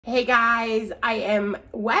Hey guys, I am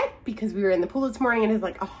wet because we were in the pool this morning and it's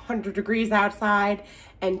like 100 degrees outside.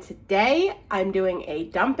 And today I'm doing a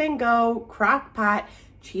dump and go crock pot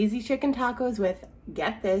cheesy chicken tacos with,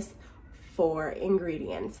 get this, 4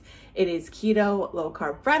 ingredients. It is keto, low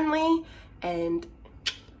carb friendly, and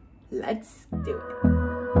let's do it.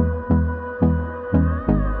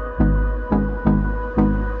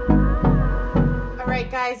 All right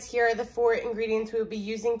guys, here are the 4 ingredients we'll be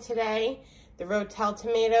using today. The Rotel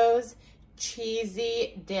tomatoes,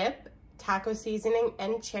 cheesy dip, taco seasoning,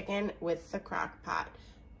 and chicken with the crock pot.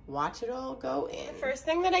 Watch it all go in. The first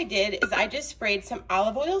thing that I did is I just sprayed some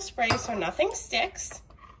olive oil spray so nothing sticks.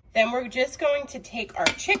 Then we're just going to take our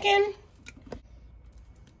chicken.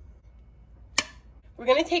 We're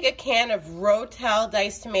gonna take a can of Rotel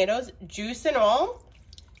diced tomatoes, juice and all.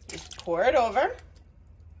 Just pour it over.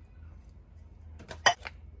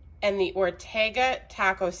 And the Ortega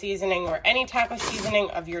taco seasoning or any taco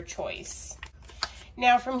seasoning of your choice.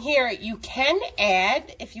 Now from here, you can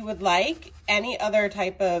add, if you would like, any other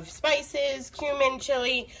type of spices, cumin,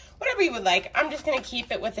 chili, whatever you would like. I'm just gonna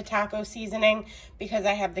keep it with the taco seasoning because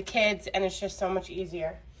I have the kids and it's just so much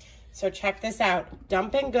easier. So check this out,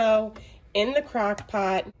 dump and go in the crock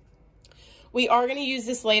pot. We are gonna use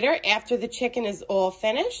this later after the chicken is all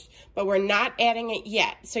finished, but we're not adding it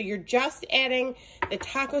yet. So you're just adding the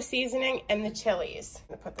taco seasoning and the chilies.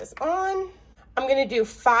 I'm gonna put this on. I'm gonna do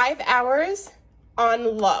 5 hours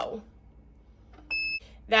on low.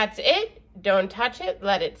 That's it. Don't touch it.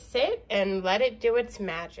 Let it sit and let it do its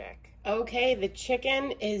magic. Okay, the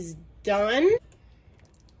chicken is done.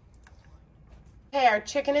 Okay, our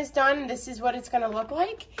chicken is done. This is what it's gonna look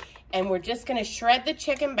like. And we're just gonna shred the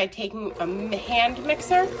chicken by taking a hand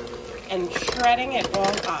mixer and shredding it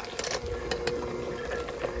all up.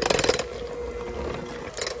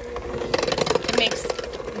 It makes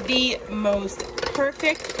the most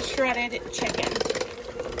perfect shredded chicken.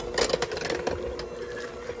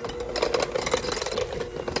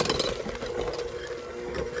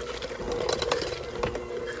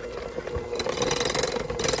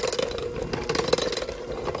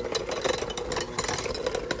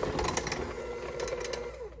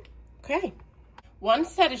 Okay,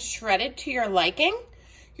 once that is shredded to your liking,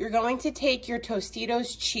 you're going to take your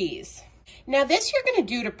Tostitos cheese. Now this you're gonna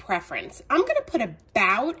do to preference. I'm gonna put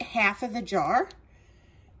about half of the jar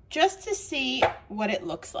just to see what it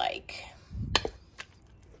looks like.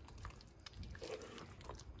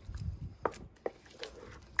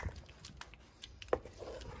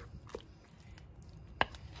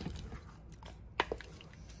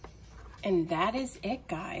 And that is it,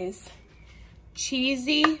 guys.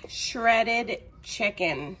 Cheesy shredded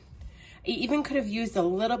chicken. I even could have used a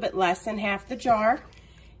little bit less than half the jar.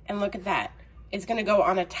 And look at that. It's gonna go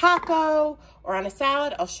on a taco or on a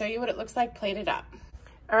salad. I'll show you what it looks like plated up.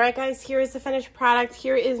 All right guys, here is the finished product.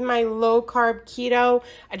 Here is my low carb keto.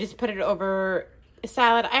 I just put it over a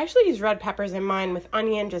salad. I actually used red peppers in mine with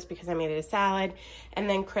onion just because I made it a salad. And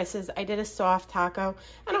then Chris's, I did a soft taco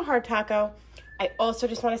and a hard taco. I also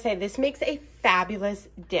just want to say this makes a fabulous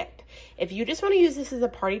dip. If you just want to use this as a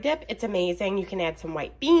party dip, it's amazing. You can add some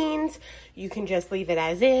white beans. You can just leave it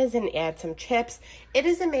as is and add some chips. It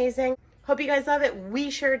is amazing. Hope you guys love it. We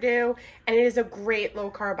sure do. And it is a great low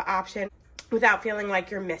carb option without feeling like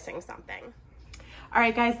you're missing something. All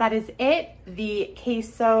right, guys, that is it. The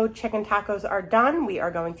queso chicken tacos are done. We are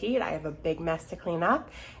going to eat. I have a big mess to clean up,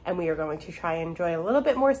 and we are going to try and enjoy a little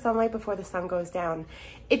bit more sunlight before the sun goes down.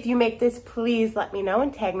 If you make this, please let me know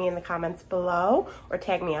and tag me in the comments below or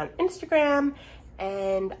tag me on Instagram.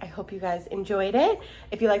 And I hope you guys enjoyed it.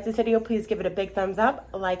 If you liked this video, please give it a big thumbs up,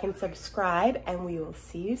 like, and subscribe, and we will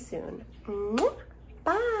see you soon.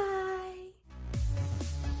 Bye.